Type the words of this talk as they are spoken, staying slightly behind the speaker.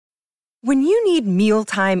When you need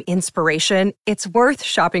mealtime inspiration, it's worth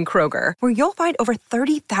shopping Kroger, where you'll find over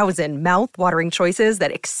 30,000 mouth-watering choices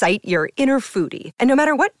that excite your inner foodie. And no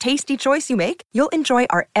matter what tasty choice you make, you'll enjoy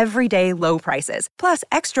our everyday low prices, plus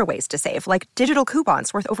extra ways to save, like digital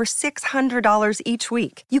coupons worth over $600 each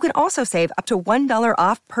week. You can also save up to $1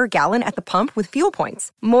 off per gallon at the pump with fuel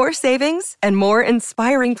points. More savings and more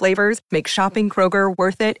inspiring flavors make shopping Kroger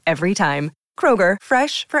worth it every time. Kroger,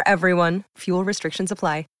 fresh for everyone. Fuel restrictions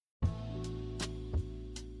apply.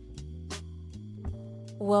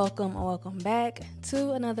 Welcome back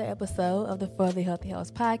to another episode of the For the Healthy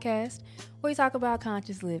House podcast, where we talk about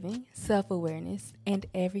conscious living, self-awareness, and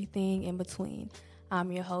everything in between.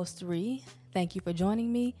 I'm your host, Ree. Thank you for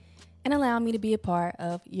joining me and allowing me to be a part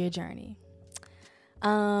of your journey.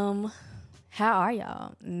 How are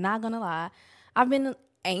y'all? Not gonna lie, I've been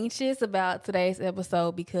anxious about today's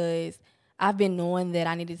episode because I've been knowing that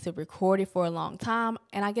I needed to record it for a long time,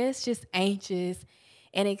 and I guess just anxious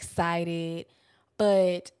and excited.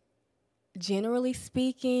 But generally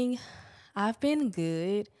speaking, I've been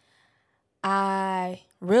good. I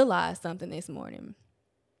realized something this morning.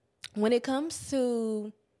 When it comes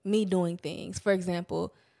to me doing things, for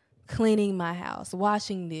example, cleaning my house,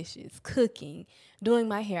 washing dishes, cooking, doing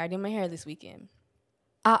my hair. I did my hair this weekend.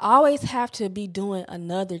 I always have to be doing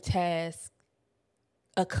another task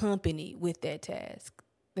accompanied with that task.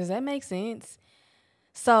 Does that make sense?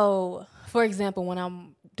 So, for example, when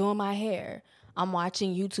I'm doing my hair, I'm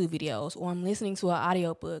watching YouTube videos or I'm listening to an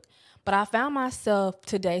audiobook. But I found myself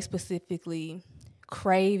today specifically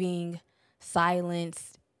craving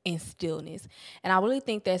silence and stillness. And I really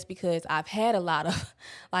think that's because I've had a lot of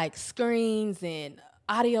like screens and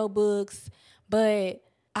audiobooks, but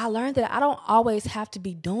I learned that I don't always have to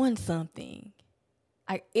be doing something.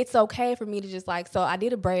 It's okay for me to just so I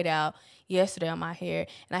did a braid out yesterday on my hair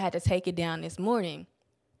and I had to take it down this morning.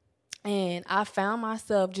 And I found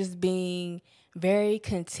myself just being very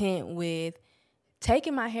content with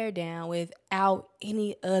taking my hair down without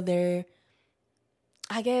any other,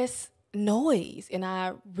 noise. And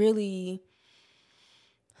I really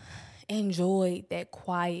enjoyed that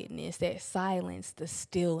quietness, that silence, the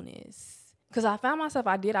stillness. Because I found myself,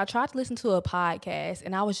 I tried to listen to a podcast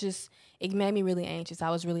and it made me really anxious.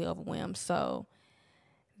 I was really overwhelmed. So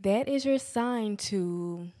that is your sign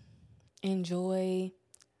to enjoy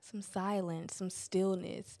some silence, some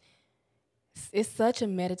stillness. It's such a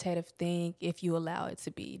meditative thing if you allow it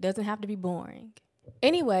to be. It doesn't have to be boring.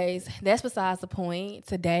 Anyways, that's besides the point.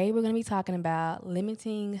 Today, we're going to be talking about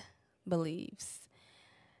limiting beliefs.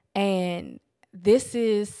 And this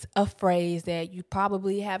is a phrase that you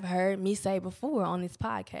probably have heard me say before on this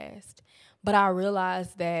podcast. But I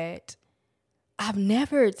realized that I've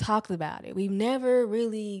never talked about it. We've never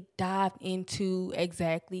really dived into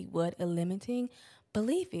exactly what a limiting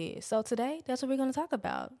belief is. So today, that's what we're going to talk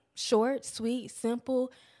about. Short, sweet,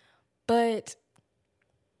 simple, but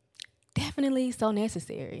definitely so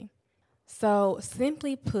necessary. So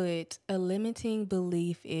simply put, a limiting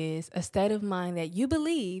belief is a state of mind that you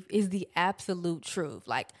believe is the absolute truth.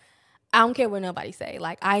 I don't care what nobody say.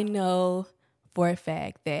 I know for a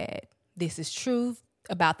fact that this is truth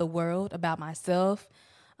about the world, about myself.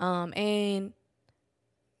 And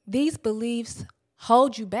these beliefs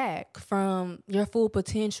hold you back from your full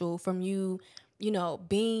potential, from you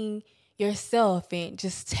being yourself and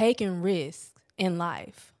just taking risks in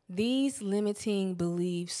life. These limiting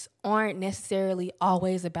beliefs aren't necessarily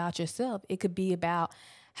always about yourself. It could be about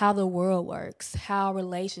how the world works, how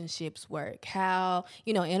relationships work, how,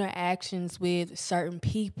 interactions with certain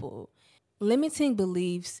people. Limiting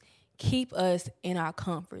beliefs keep us in our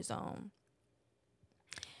comfort zone.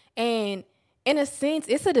 And in a sense,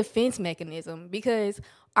 it's a defense mechanism because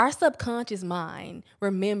our subconscious mind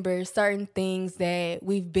remembers certain things that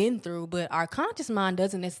we've been through, but our conscious mind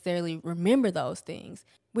doesn't necessarily remember those things.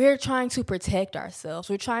 We're trying to protect ourselves.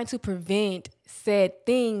 We're trying to prevent said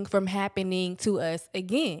thing from happening to us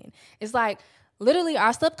again. It's literally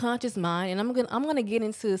our subconscious mind, and I'm gonna get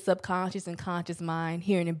into subconscious and conscious mind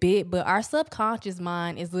here in a bit, but our subconscious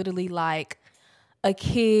mind is literally like a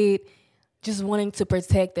kid just wanting to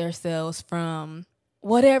protect themselves from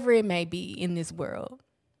whatever it may be in this world.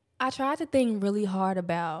 I tried to think really hard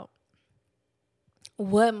about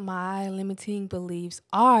what my limiting beliefs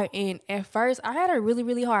are. And at first, I had a really,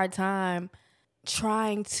 really hard time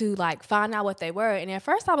trying to find out what they were. And at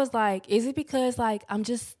first I was like, is it because I'm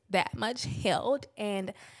just that much held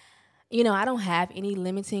and, I don't have any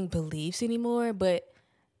limiting beliefs anymore? But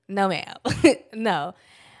no, ma'am. No.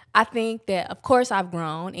 I think that, of course, I've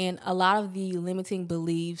grown, and a lot of the limiting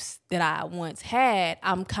beliefs that I once had,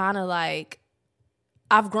 I'm kind of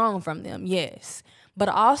I've grown from them, yes. But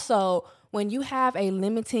also, when you have a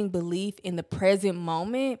limiting belief in the present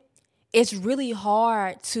moment, it's really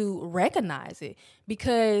hard to recognize it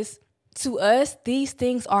because to us, these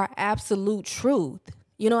things are absolute truth.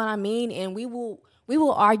 You know what I mean? And we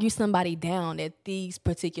will argue somebody down that these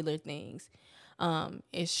particular things are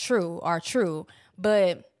true.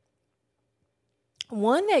 But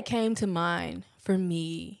one that came to mind for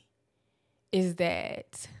me is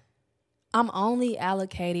that I'm only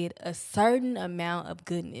allocated a certain amount of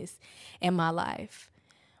goodness in my life,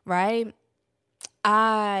 right?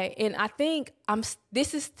 I think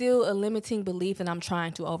this is still a limiting belief that I'm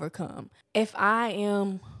trying to overcome. If I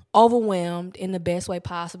am overwhelmed in the best way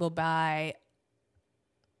possible by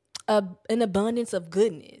an abundance of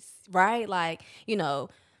goodness, right? Like, I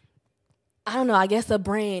don't know, I guess a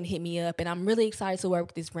brand hit me up and I'm really excited to work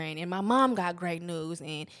with this brand. And my mom got great news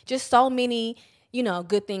and just so many,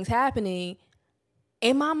 good things happening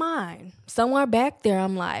in my mind. Somewhere back there,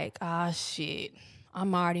 I'm like, shit,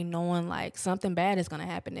 I'm already knowing like something bad is going to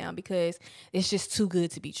happen now because it's just too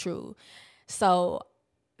good to be true. So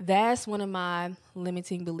that's one of my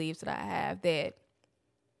limiting beliefs that I have, that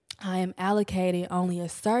I am allocated only a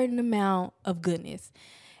certain amount of goodness.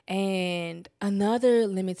 And another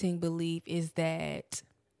limiting belief is that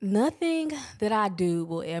nothing that I do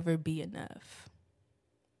will ever be enough.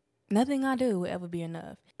 Nothing I do will ever be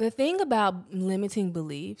enough. The thing about limiting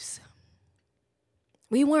beliefs,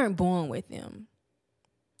 we weren't born with them.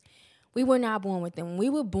 We were not born with them. When we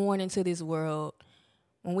were born into this world,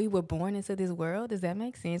 does that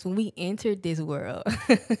make sense? When we entered this world,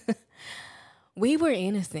 we were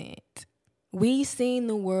innocent. We seen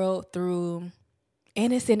the world through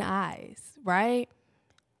innocent eyes, right?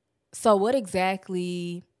 So what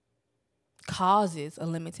exactly causes a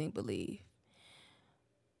limiting belief?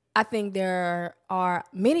 I think there are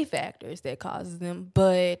many factors that causes them,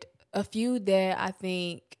 but a few that I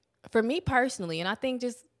think, for me personally, and I think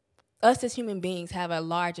just us as human beings have a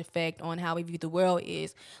large effect on how we view the world,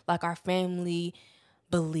 is like our family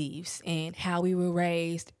beliefs and how we were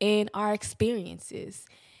raised and our experiences.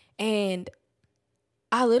 And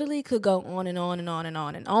I literally could go on and on and on and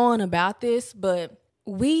on and on about this, but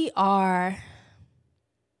we are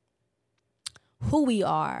who we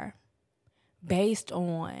are based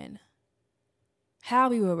on how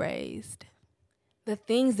we were raised, the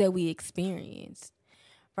things that we experienced,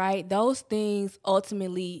 right? Those things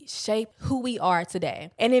ultimately shape who we are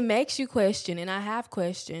today. And it makes you question, and I have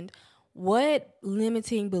questioned, what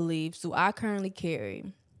limiting beliefs do I currently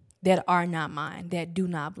carry that are not mine, that do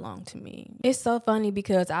not belong to me? It's so funny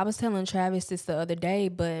because I was telling Travis this the other day,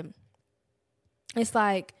 but it's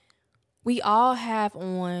like we all have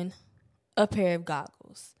on a pair of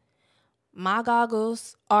goggles. My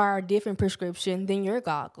goggles are a different prescription than your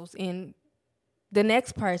goggles, and the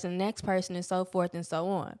next person, and so forth and so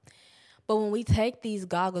on. But when we take these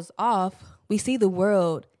goggles off, we see the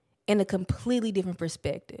world in a completely different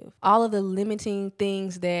perspective. All of the limiting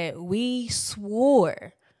things that we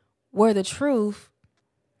swore were the truth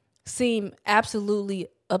seem absolutely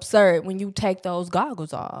absurd when you take those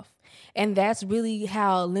goggles off. And that's really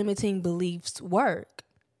how limiting beliefs work.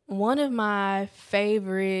 One of my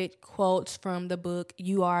favorite quotes from the book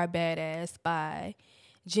You Are a Badass by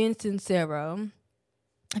Jen Sincero.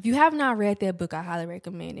 If you have not read that book, I highly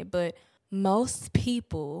recommend it. But most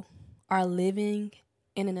people are living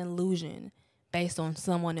in an illusion based on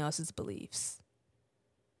someone else's beliefs.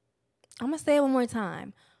 I'm going to say it one more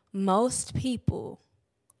time. Most people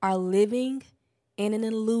are living in an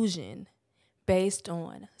illusion based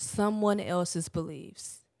on someone else's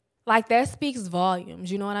beliefs. Like, that speaks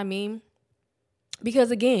volumes, you know what I mean?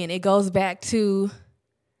 Because again, it goes back to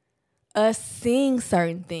us seeing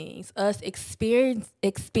certain things, us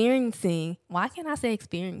experiencing, why can't I say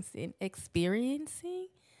experiencing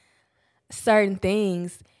certain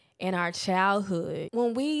things in our childhood.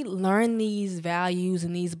 When we learn these values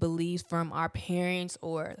and these beliefs from our parents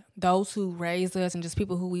or those who raised us and just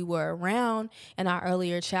people who we were around in our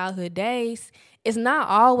earlier childhood days, it's not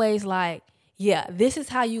always like, yeah, this is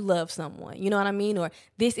how you love someone, you know what I mean? Or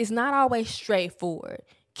this is not always straightforward.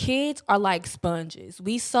 Kids are like sponges.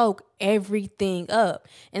 We soak everything up.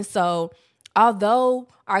 And so although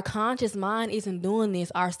our conscious mind isn't doing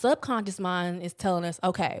this, our subconscious mind is telling us,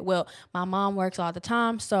 okay, well, my mom works all the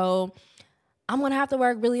time, so I'm going to have to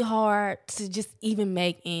work really hard to just even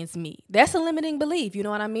make ends meet. That's a limiting belief, you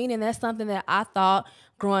know what I mean? And that's something that I thought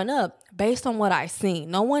growing up based on what I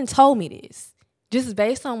seen. No one told me this, just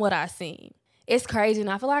based on what I seen. It's crazy, and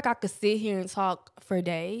I feel like I could sit here and talk for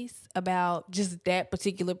days about just that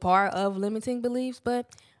particular part of limiting beliefs, but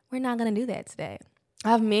we're not going to do that today.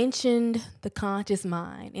 I've mentioned the conscious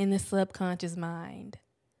mind and the subconscious mind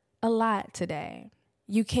a lot today.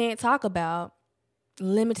 You can't talk about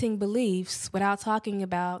limiting beliefs without talking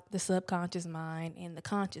about the subconscious mind and the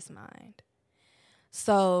conscious mind.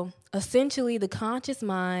 So essentially, the conscious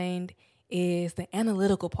mind is the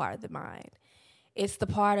analytical part of the mind. It's the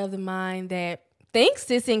part of the mind that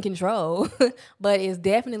thinks it's in control, but is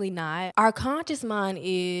definitely not. Our conscious mind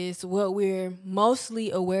is what we're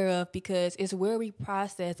mostly aware of because it's where we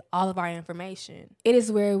process all of our information. It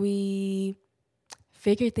is where we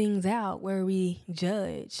figure things out, where we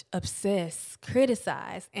judge, obsess,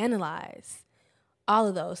 criticize, analyze, all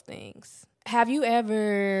of those things. Have you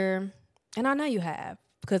ever, and I know you have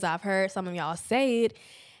because I've heard some of y'all say it,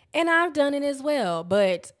 and I've done it as well,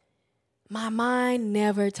 but my mind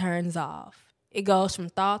never turns off. It goes from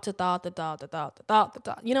thought to thought to thought to thought to thought to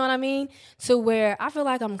thought. You know what I mean? To where I feel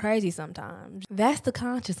like I'm crazy sometimes. That's the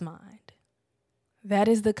conscious mind. That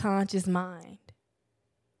is the conscious mind.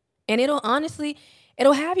 And it'll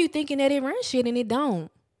have you thinking that it runs shit and it don't.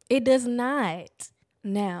 It does not.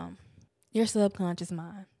 Now, your subconscious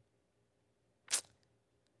mind.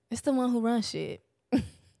 It's the one who runs shit.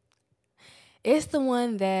 It's the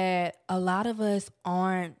one that a lot of us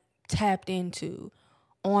aren't tapped into,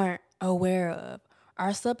 aren't aware of.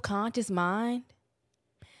 Our subconscious mind,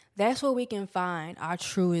 that's where we can find our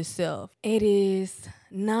truest self. It is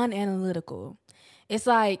non-analytical. It's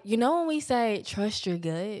like, you know when we say trust your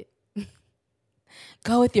gut,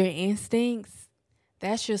 go with your instincts,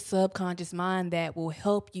 that's your subconscious mind that will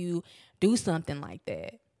help you do something like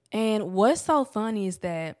that. And what's so funny is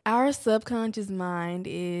that our subconscious mind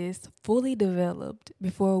is fully developed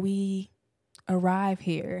before we arrive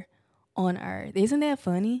here on earth. Isn't that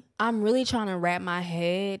funny? I'm really trying to wrap my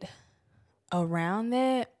head around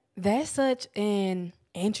that. That's such an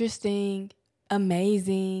interesting,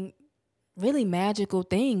 amazing, really magical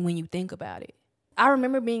thing when you think about it. I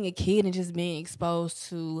remember being a kid and just being exposed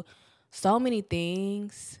to so many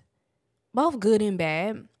things, both good and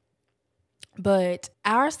bad. But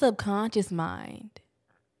our subconscious mind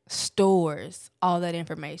stores all that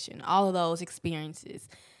information, all of those experiences.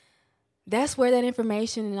 That's where that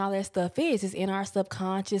information and all that stuff is in our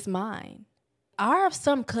subconscious mind. Our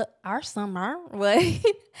subconscious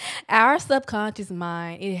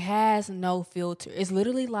mind, it has no filter. It's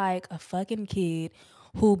literally like a fucking kid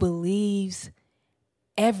who believes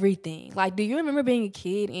everything. Like, do you remember being a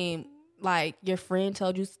kid and like your friend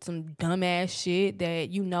told you some dumbass shit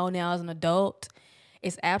that you know now as an adult?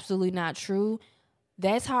 It's absolutely not true.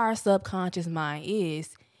 That's how our subconscious mind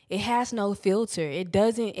is. It has no filter. It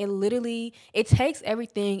takes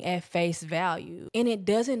everything at face value. And it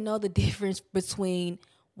doesn't know the difference between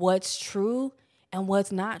what's true and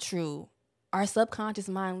what's not true. Our subconscious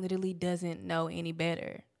mind literally doesn't know any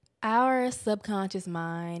better. Our subconscious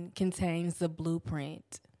mind contains the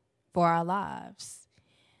blueprint for our lives.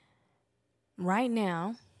 Right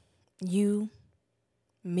now, you,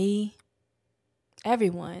 me,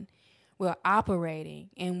 everyone, we're operating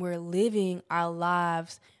and we're living our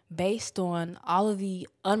lives based on all of the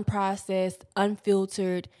unprocessed,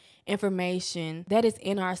 unfiltered information that is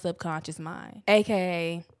in our subconscious mind,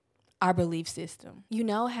 aka our belief system. You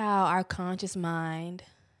know how our conscious mind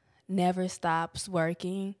never stops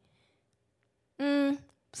working?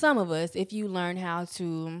 Some of us, if you learn how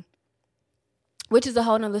to, which is a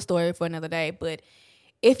whole nother story for another day, but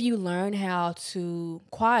if you learn how to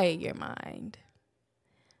quiet your mind.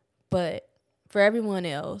 But for everyone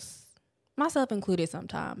else, myself included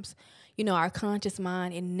sometimes, our conscious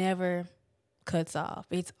mind, it never cuts off.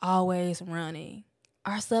 It's always running.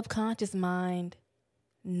 Our subconscious mind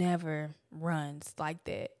never runs like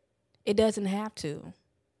that. It doesn't have to.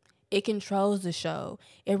 It controls the show.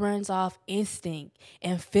 It runs off instinct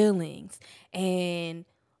and feelings and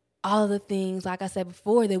all of the things, like I said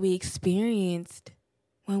before, that we experienced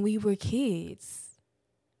when we were kids.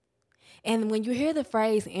 And when you hear the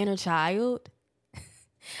phrase inner child,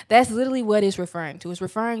 that's literally what it's referring to. It's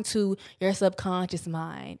referring to your subconscious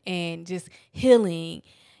mind and just healing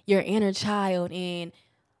your inner child and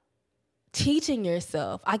teaching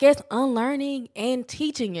yourself, unlearning and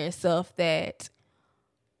teaching yourself that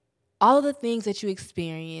all of the things that you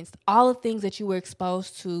experienced, all of the things that you were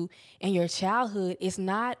exposed to in your childhood is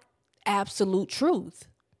not absolute truth.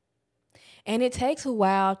 And it takes a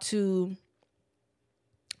while to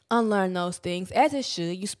unlearn those things, as it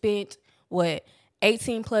should. You spent,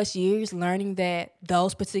 18 plus years learning that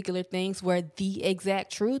those particular things were the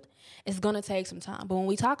exact truth. It's going to take some time. But when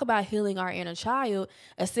we talk about healing our inner child,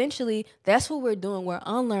 essentially, that's what we're doing. We're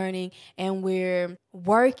unlearning and we're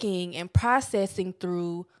working and processing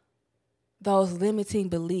through those limiting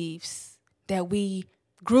beliefs that we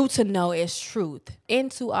grew to know as truth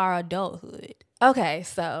into our adulthood. Okay,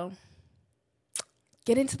 so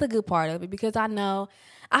get into the good part of it, because I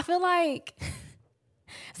feel like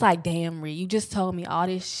it's like, damn, Ree, you just told me all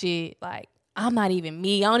this shit. Like, I'm not even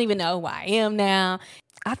me. I don't even know who I am now.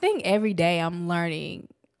 I think every day I'm learning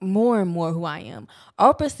more and more who I am.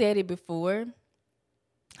 Oprah said it before.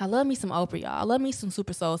 I love me some Oprah, y'all. I love me some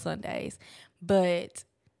Super Soul Sundays. But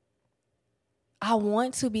I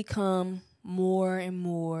want to become more and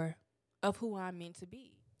more of who I'm meant to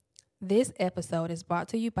be. This episode is brought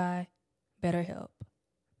to you by BetterHelp.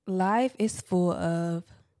 Life is full of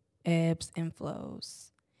ebbs and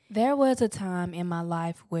flows. There was a time in my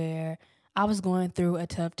life where I was going through a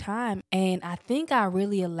tough time, and I think I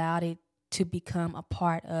really allowed it to become a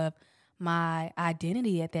part of my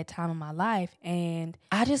identity at that time of my life, and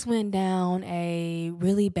I just went down a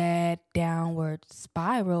really bad downward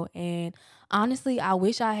spiral. And honestly, I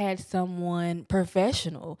wish I had someone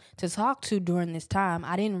professional to talk to during this time.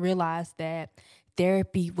 I didn't realize that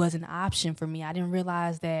therapy was an option for me. I didn't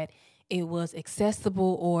realize that it was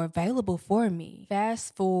accessible or available for me.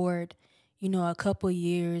 Fast forward, a couple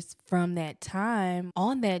years from that time,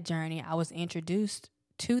 on that journey, I was introduced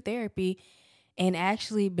to therapy. And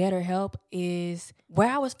actually, BetterHelp is where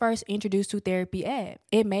I was first introduced to therapy at.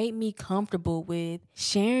 It made me comfortable with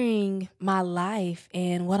sharing my life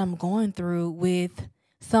and what I'm going through with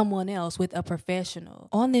someone else, with a professional.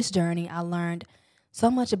 On this journey, I learned so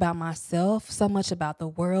much about myself, so much about the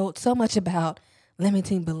world, so much about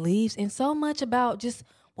limiting beliefs, and so much about just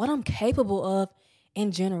what I'm capable of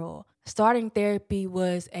in general. Starting therapy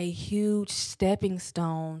was a huge stepping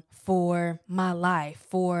stone for my life,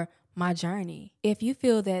 for my journey. If you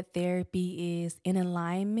feel that therapy is in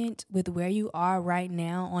alignment with where you are right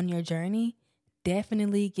now on your journey,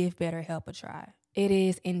 definitely give BetterHelp a try. It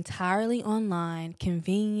is entirely online,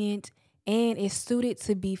 convenient, and is suited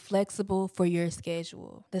to be flexible for your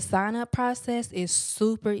schedule. The sign-up process is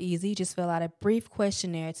super easy. Just fill out a brief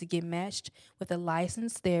questionnaire to get matched with a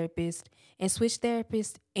licensed therapist and switch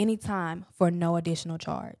therapists anytime for no additional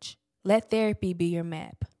charge. Let therapy be your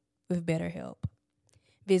map with BetterHelp.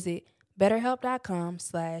 Visit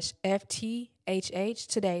BetterHelp.com/FTHH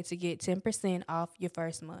today to get 10% off your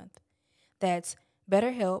first month. That's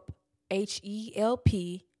BetterHelp,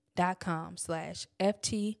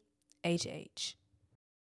 HELP.com/FTHH.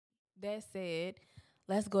 That said,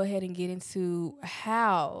 let's go ahead and get into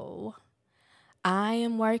how I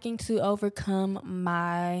am working to overcome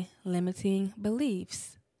my limiting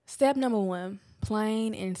beliefs. Step number 1,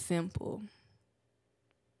 plain and simple.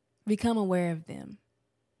 Become aware of them.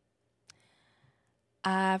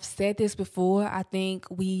 I've said this before. I think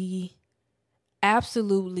we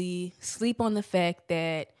absolutely sleep on the fact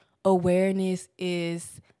that awareness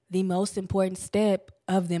is the most important step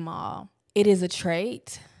of them all. It is a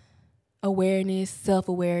trait. Awareness,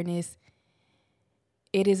 self-awareness.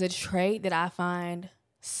 It is a trait that I find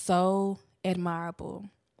so admirable.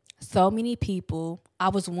 So many people, I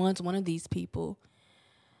was once one of these people,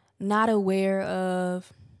 not aware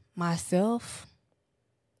of myself,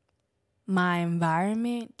 my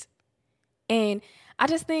environment. And I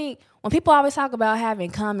just think when people always talk about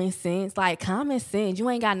having common sense, like common sense, you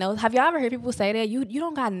ain't got no, have y'all ever heard people say that? You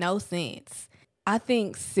don't got no sense. I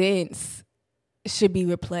think sense should be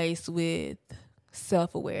replaced with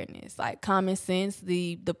self-awareness. Like common sense,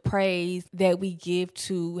 the praise that we give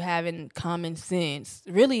to having common sense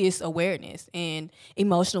really is awareness and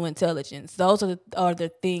emotional intelligence. Those are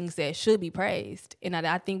the things that should be praised. And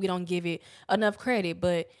I think we don't give it enough credit.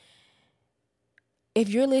 But if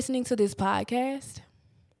you're listening to this podcast,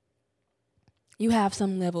 you have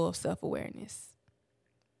some level of self-awareness.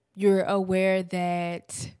 You're aware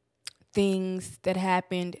that things that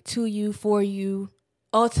happened to you, for you,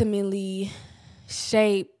 ultimately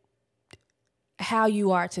shape how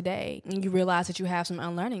you are today. And you realize that you have some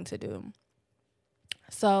unlearning to do.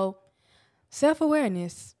 So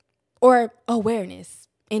self-awareness, or awareness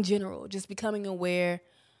in general, just becoming aware,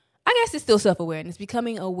 I guess it's still self-awareness,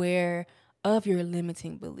 becoming aware of your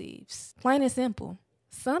limiting beliefs. Plain and simple.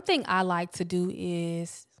 Something I like to do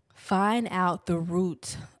is find out the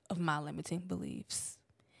root of my limiting beliefs.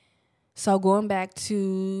 So going back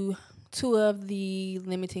to 2 of the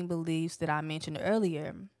limiting beliefs that I mentioned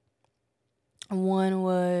earlier. One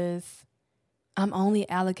was, I'm only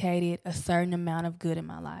allocated a certain amount of good in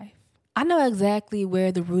my life. I know exactly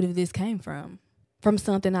where the root of this came from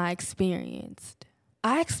something I experienced.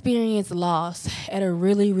 I experienced loss at a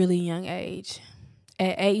really, really young age.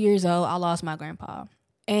 At 8 years old, I lost my grandpa.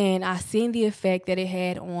 And I seen the effect that it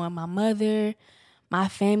had on my mother, my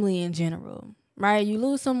family in general, right? You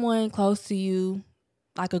lose someone close to you,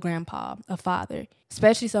 like a grandpa, a father,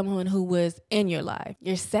 especially someone who was in your life.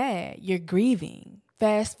 You're sad, you're grieving.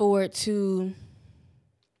 Fast forward to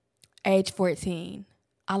age 14,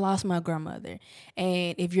 I lost my grandmother.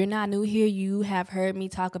 And if you're not new here, you have heard me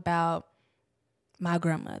talk about my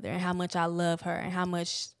grandmother and how much I love her and how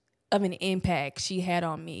much of an impact she had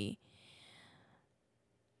on me.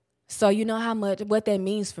 So you know what that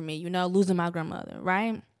means for me, losing my grandmother,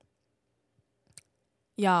 right?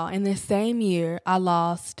 Y'all, in the same year, I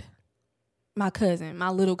lost my cousin, my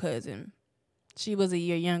little cousin. She was a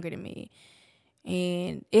year younger than me.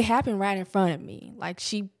 And it happened right in front of me. Like,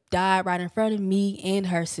 she died right in front of me and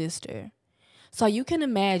her sister. So you can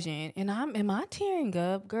imagine, and am I tearing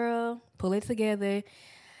up, girl? Pull it together.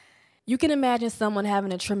 You can imagine someone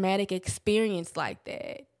having a traumatic experience like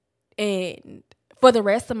that. And for the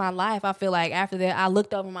rest of my life, I feel like after that, I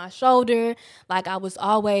looked over my shoulder. Like, I was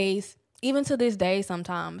always, even to this day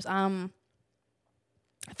sometimes,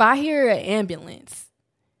 if I hear an ambulance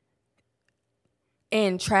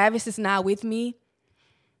and Travis is not with me,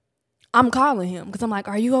 I'm calling him because I'm like,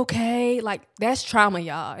 are you okay? Like, that's trauma,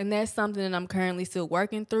 y'all. And that's something that I'm currently still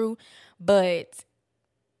working through. But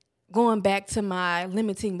going back to my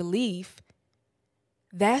limiting belief,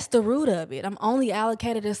 that's the root of it. I'm only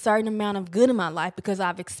allocated a certain amount of good in my life because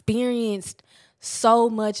I've experienced so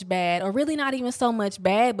much bad, or really not even so much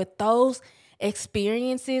bad, but those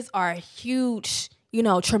experiences are huge,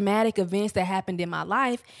 traumatic events that happened in my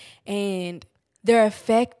life, and they're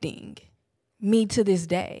affecting me to this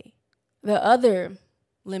day. The other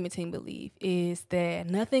limiting belief is that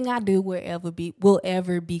nothing I do will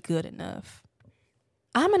ever be good enough.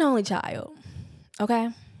 I'm an only child, okay?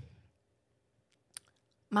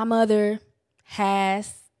 My mother have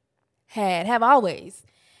always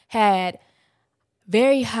had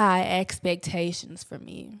very high expectations for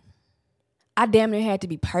me. I damn near had to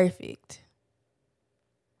be perfect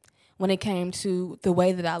when it came to the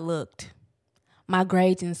way that I looked, my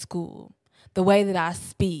grades in school, the way that I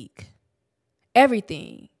speak,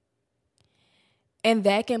 everything. And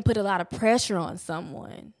that can put a lot of pressure on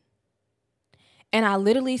someone. And I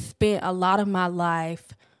literally spent a lot of my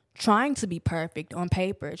life trying to be perfect on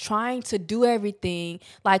paper, trying to do everything.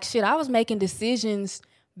 Like, shit, I was making decisions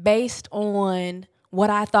based on what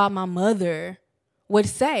I thought my mother would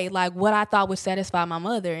say, like what I thought would satisfy my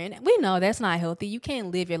mother. And we know that's not healthy. You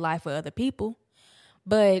can't live your life for other people.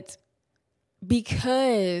 But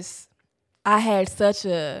because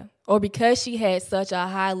because she had such a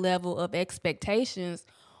high level of expectations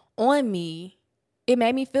on me, it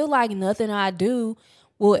made me feel like nothing I do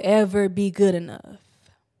will ever be good enough.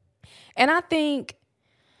 And I think,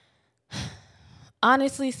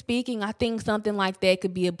 honestly speaking, I think something like that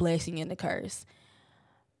could be a blessing and a curse.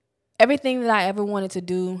 Everything that I ever wanted to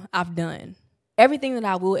do, I've done. Everything that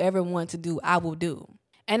I will ever want to do, I will do.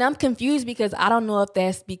 And I'm confused because I don't know if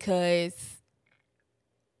that's because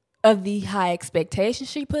of the high expectations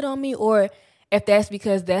she put on me, or if that's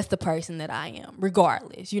because that's the person that I am,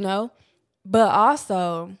 regardless, But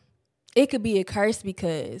also, it could be a curse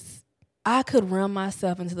because I could run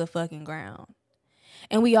myself into the fucking ground.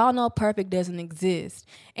 And we all know perfect doesn't exist.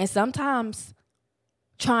 And sometimes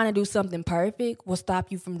trying to do something perfect will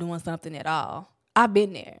stop you from doing something at all. I've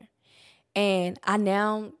been there. And I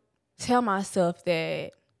now tell myself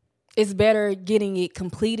that it's better getting it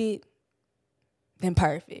completed than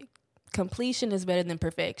perfect. Completion is better than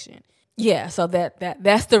perfection. Yeah, so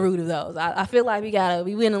that's the root of those. I feel like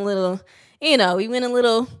we went a little, we went a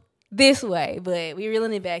little this way, but we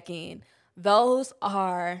reeling it back in. Those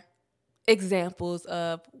are examples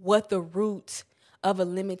of what the root of a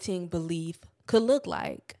limiting belief could look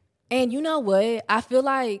like. And you know what? I feel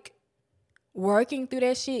like working through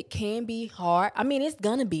that shit can be hard. I mean, it's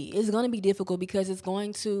gonna be difficult because it's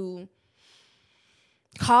going to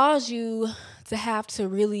cause you to have to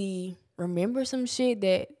really remember some shit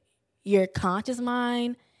that your conscious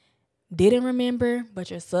mind didn't remember, but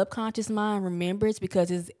your subconscious mind remembers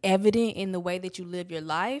because it's evident in the way that you live your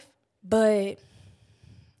life. But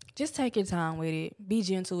just take your time with it. Be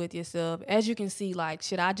gentle with yourself. As you can see, like,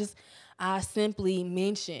 I simply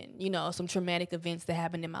mentioned, some traumatic events that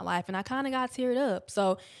happened in my life, and I kind of got teared up.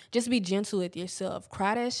 So just be gentle with yourself.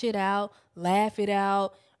 Cry that shit out, laugh it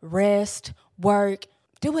out, rest, work,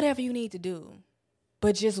 do whatever you need to do,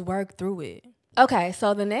 but just work through it. Okay,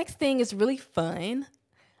 so the next thing is really fun.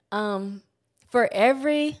 For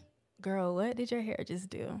every, girl, what did your hair just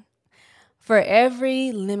do? For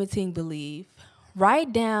every limiting belief,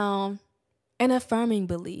 write down an affirming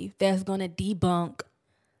belief that's going to debunk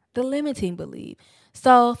the limiting belief.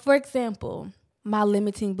 So, for example, my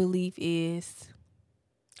limiting belief is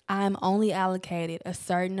I'm only allocated a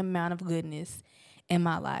certain amount of goodness in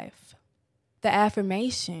my life. The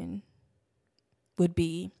affirmation would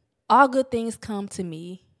be, all good things come to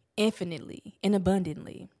me infinitely and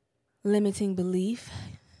abundantly. Limiting belief,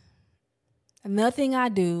 nothing I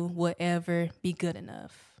do will ever be good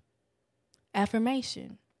enough.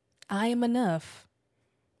 Affirmation, I am enough.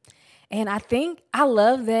 And I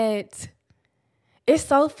love that. It's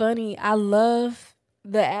so funny. I love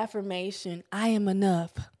the affirmation, I am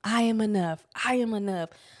enough, I am enough, I am enough,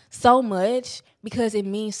 so much because it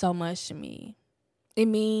means so much to me. It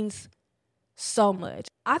means so much.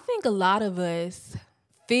 I think a lot of us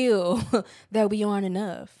feel that we aren't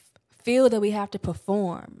enough, feel that we have to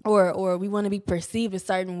perform, or we want to be perceived a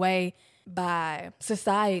certain way by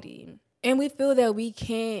society. And we feel that we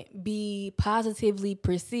can't be positively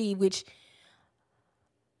perceived, which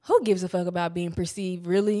who gives a fuck about being perceived,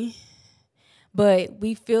 really? But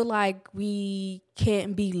we feel like we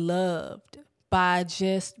can't be loved by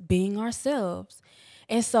just being ourselves.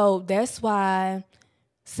 And so that's why,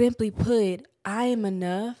 simply put, I am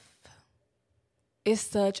enough is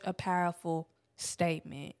such a powerful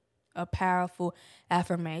statement, a powerful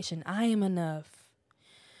affirmation. I am enough.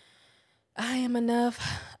 I am enough.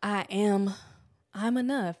 I'm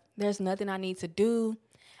enough. There's nothing I need to do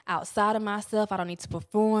outside of myself. I don't need to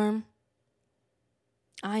perform.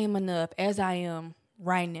 I am enough as I am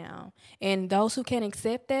right now. And those who can't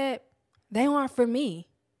accept that, they aren't for me.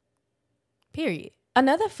 Period.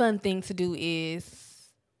 Another fun thing to do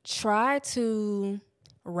is try to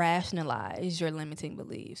rationalize your limiting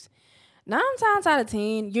beliefs. 9 times out of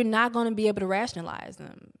 10, you're not going to be able to rationalize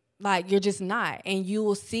them. Like, you're just not. And you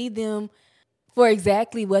will see them for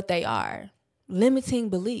exactly what they are. Limiting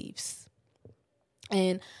beliefs.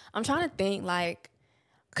 And I'm trying to think,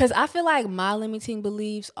 because I feel like my limiting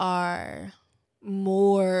beliefs are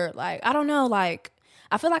more I don't know, I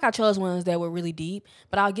feel like I chose ones that were really deep,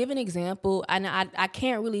 but I'll give an example. And I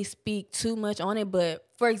can't really speak too much on it, but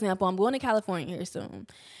for example, I'm going to California here soon.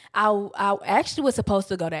 I actually was supposed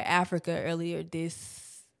to go to Africa earlier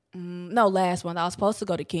last month. I was supposed to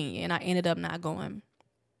go to Kenya, and I ended up not going.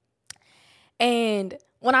 And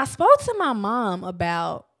when I spoke to my mom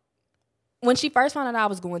about, when she first found out I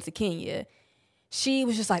was going to Kenya, she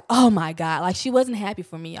was just like, oh my God. She wasn't happy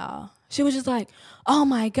for me, y'all. She was just like, oh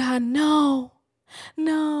my God, no,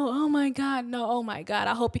 oh my God, no, oh my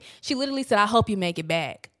God. She literally said, I hope you make it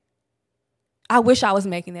back. I wish I was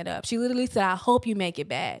making that up. She literally said, I hope you make it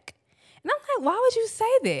back. And I'm like, why would you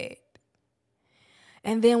say that?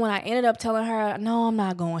 And then when I ended up telling her, no, I'm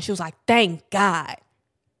not going, she was like, thank God.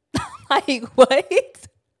 Like, what?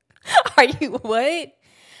 Are you what?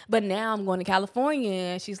 But now I'm going to California,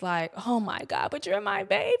 and she's like, oh my God, but you're my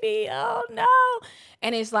baby. Oh no.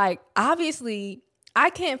 And it's like, obviously, I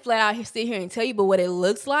can't flat out sit here and tell you, but what it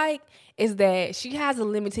looks like is that she has a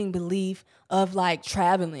limiting belief of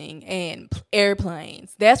traveling and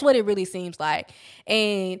airplanes. That's what it really seems like.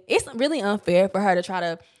 And it's really unfair for her to try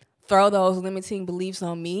to throw those limiting beliefs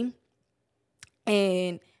on me.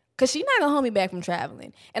 And because she's not going to hold me back from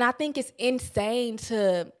traveling. And I think it's insane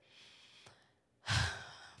to...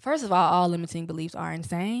 First of all limiting beliefs are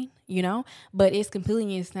insane, but it's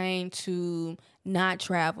completely insane to not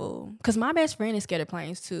travel. Because my best friend is scared of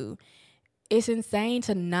planes too. It's insane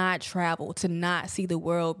to not travel, to not see the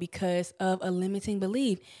world because of a limiting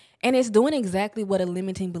belief. And it's doing exactly what a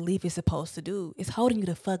limiting belief is supposed to do. It's holding you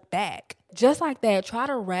the fuck back. Just like that, try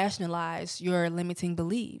to rationalize your limiting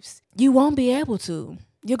beliefs. You won't be able to.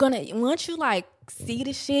 You're gonna, once you see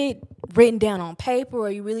the shit written down on paper, or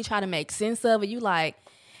you really try to make sense of it, you're gonna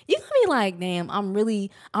be like, damn, I'm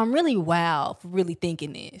really wild for really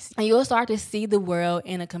thinking this. And you'll start to see the world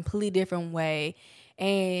in a completely different way.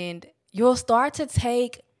 And you'll start to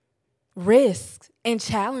take risks and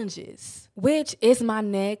challenges, which is my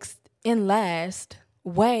next and last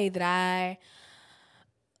way that I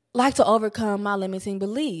like to overcome my limiting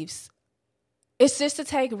beliefs. It's just to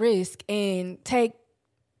take risk and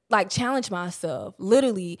challenge myself,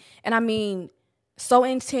 literally. And I mean, so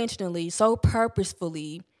intentionally, so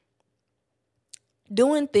purposefully,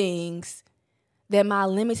 doing things that my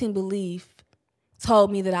limiting belief told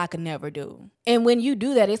me that I could never do. And when you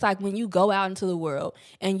do that, it's like when you go out into the world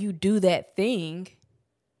and you do that thing,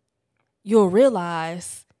 you'll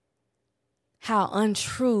realize how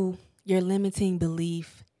untrue your limiting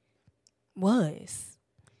belief was.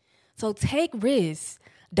 So take risks.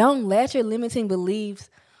 Don't let your limiting beliefs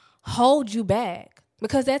hold you back,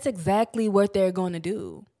 because that's exactly what they're going to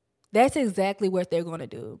do. That's exactly what they're going to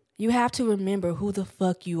do. You have to remember who the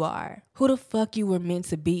fuck you are, who the fuck you were meant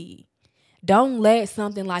to be. Don't let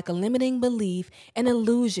something like a limiting belief, an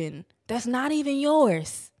illusion that's not even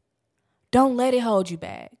yours, don't let it hold you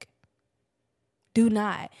back. Do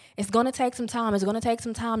not. It's going to take some time. It's going to take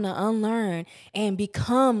some time to unlearn and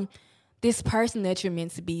become this person that you're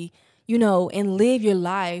meant to be, and live your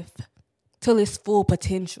life till its full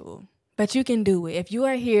potential. But you can do it. If you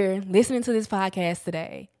are here listening to this podcast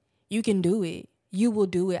today, you can do it. You will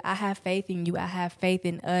do it. I have faith in you. I have faith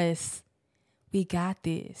in us. We got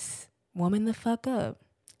this. Woman the fuck up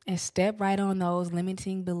and step right on those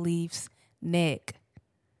limiting beliefs neck.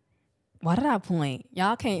 Why did I point?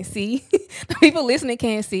 Y'all can't see. The people listening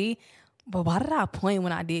can't see. But why did I point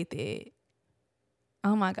when I did that?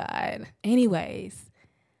 Oh my God. Anyways,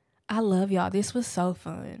 I love y'all. This was so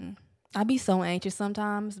fun. I be so anxious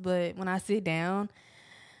sometimes, but when I sit down,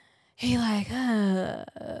 he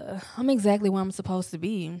I'm exactly where I'm supposed to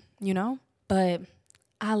be, But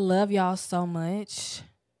I love y'all so much.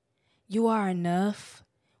 You are enough.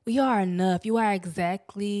 We are enough. You are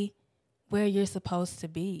exactly where you're supposed to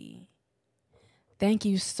be. Thank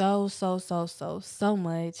you so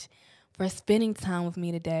much for spending time with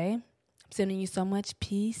me today. I'm sending you so much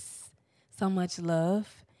peace, so much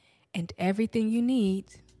love, and everything you need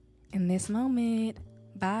in this moment.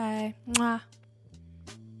 Bye. Mwah.